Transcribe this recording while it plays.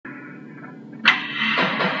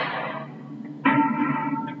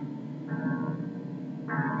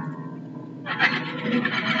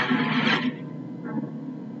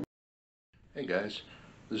guys,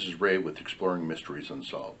 this is Ray with Exploring Mysteries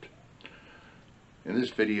Unsolved. In this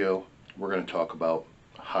video we're going to talk about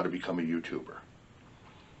how to become a YouTuber.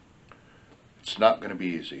 It's not going to be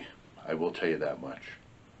easy, I will tell you that much.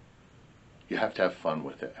 You have to have fun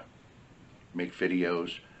with it. Make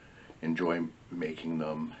videos, enjoy making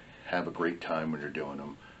them, have a great time when you're doing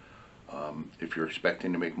them. If you're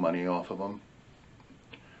expecting to make money off of them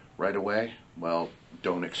right away, well,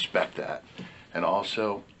 don't expect that. And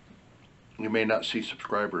also, you may not see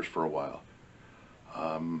subscribers for a while.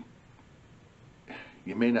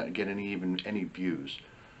 You may not get any views.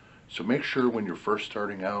 So make sure when you're first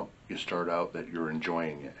starting out, you start out that you're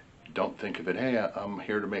enjoying it. Don't think of it, hey, I'm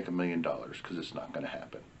here to make $1 million, because it's not going to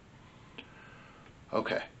happen.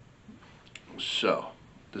 Okay, so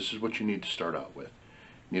this is what you need to start out with.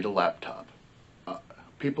 You need a laptop.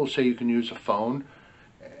 People say you can use a phone,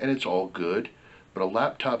 and it's all good, but a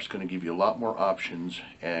laptop's going to give you a lot more options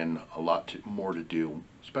and a lot more to do,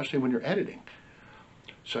 especially when you're editing.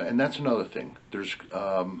 So, and that's another thing. There's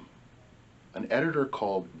an editor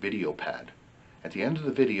called VideoPad. At the end of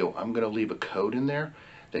the video, I'm going to leave a code in there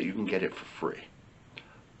that you can get it for free.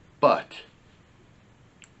 But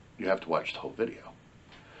you have to watch the whole video.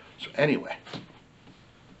 So anyway,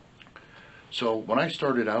 so when I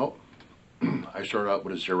started out, I started out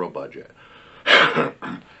with a zero budget.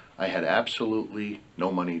 I had absolutely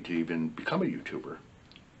no money to even become a YouTuber,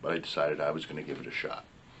 but I decided I was going to give it a shot.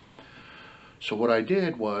 So what I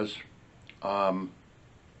did was, I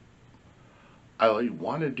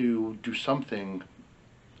wanted to do something,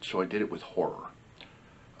 so I did it with horror.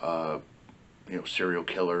 You know, serial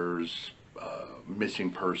killers,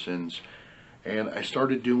 missing persons, and I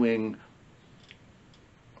started doing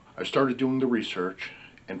the research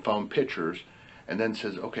and found pictures, and then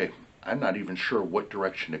says, okay, I'm not even sure what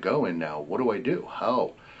direction to go in now. What do I do?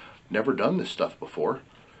 How? Never done this stuff before.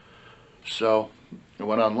 So I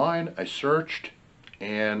went online, I searched,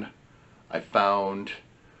 and I found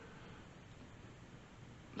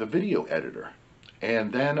the video editor.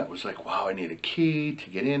 And then I was like, wow, I need a key to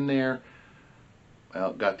get in there.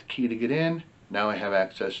 Well, got the key to get in. Now I have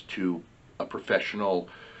access to a professional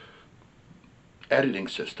editing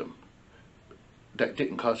system. That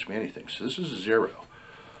didn't cost me anything. So this is a zero.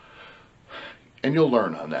 And you'll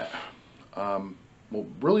learn on that. Well,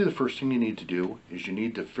 really the first thing you need to do is you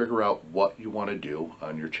need to figure out what you want to do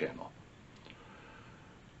on your channel.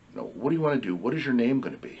 Now, what do you want to do? What is your name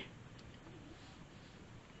going to be?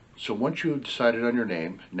 So once you've decided on your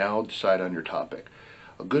name, now decide on your topic.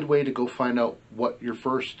 A good way to go find out what your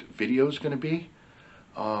first video is going to be,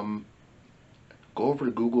 go over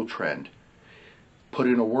to Google Trend. Put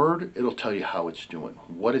in a word, it'll tell you how it's doing,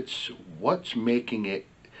 what's making it,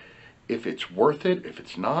 if it's worth it, if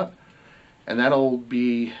it's not, and that'll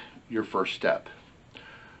be your first step.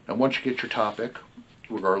 Now once you get your topic,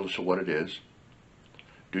 regardless of what it is,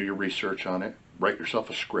 do your research on it, write yourself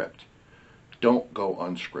a script. Don't go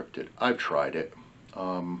unscripted. I've tried it,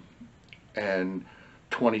 and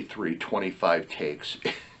 23, 25 takes,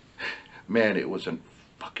 man, it was a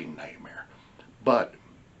fucking nightmare. But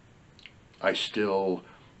I still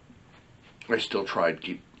tried,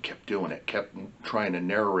 kept doing it, kept trying to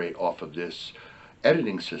narrate off of this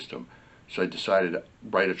editing system. So I decided to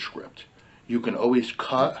write a script. You can always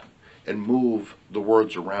cut and move the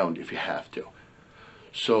words around if you have to.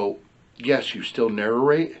 So yes, you still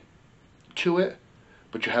narrate to it,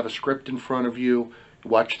 but you have a script in front of you.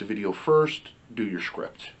 Watch the video first, do your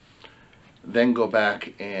script, then go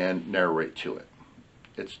back and narrate to it.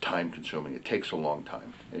 It's time consuming. It takes a long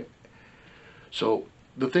time. So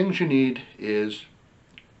the things you need is,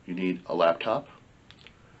 you need a laptop,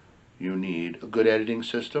 you need a good editing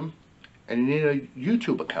system, and you need a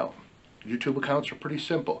YouTube account. YouTube accounts are pretty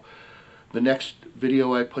simple. The next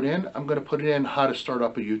video I put in, I'm going to put it in how to start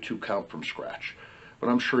up a YouTube account from scratch. But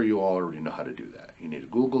I'm sure you all already know how to do that. You need a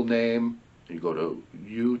Google name, you go to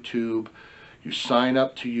YouTube, you sign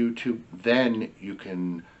up to YouTube, then you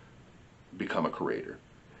can become a creator.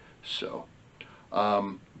 So,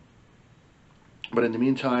 but in the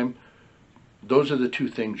meantime, those are the two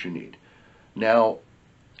things you need. Now,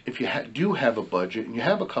 if you do have a budget and you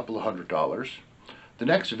have a couple of $100, the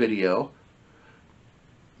next video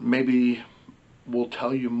maybe will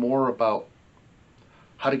tell you more about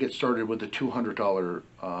how to get started with a $200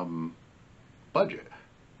 budget.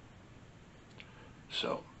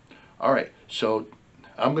 So, alright, so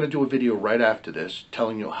I'm going to do a video right after this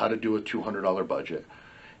telling you how to do a $200 budget.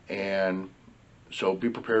 And so be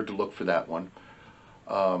prepared to look for that one.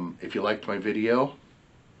 If you liked my video,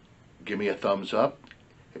 give me a thumbs up.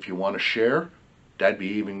 If you want to share, that'd be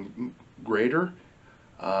even greater.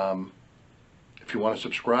 If If you want to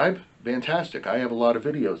subscribe, fantastic. I have a lot of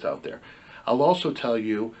videos out there. I'll also tell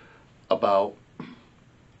you about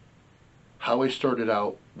how I started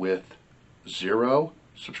out with 0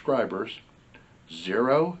 subscribers,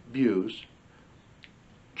 0 views,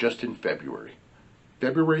 just in February.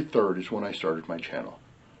 February 3rd is when I started my channel.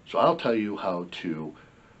 So I'll tell you how to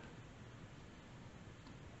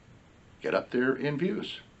get up there in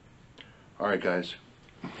views. Alright guys,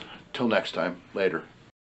 till next time, later.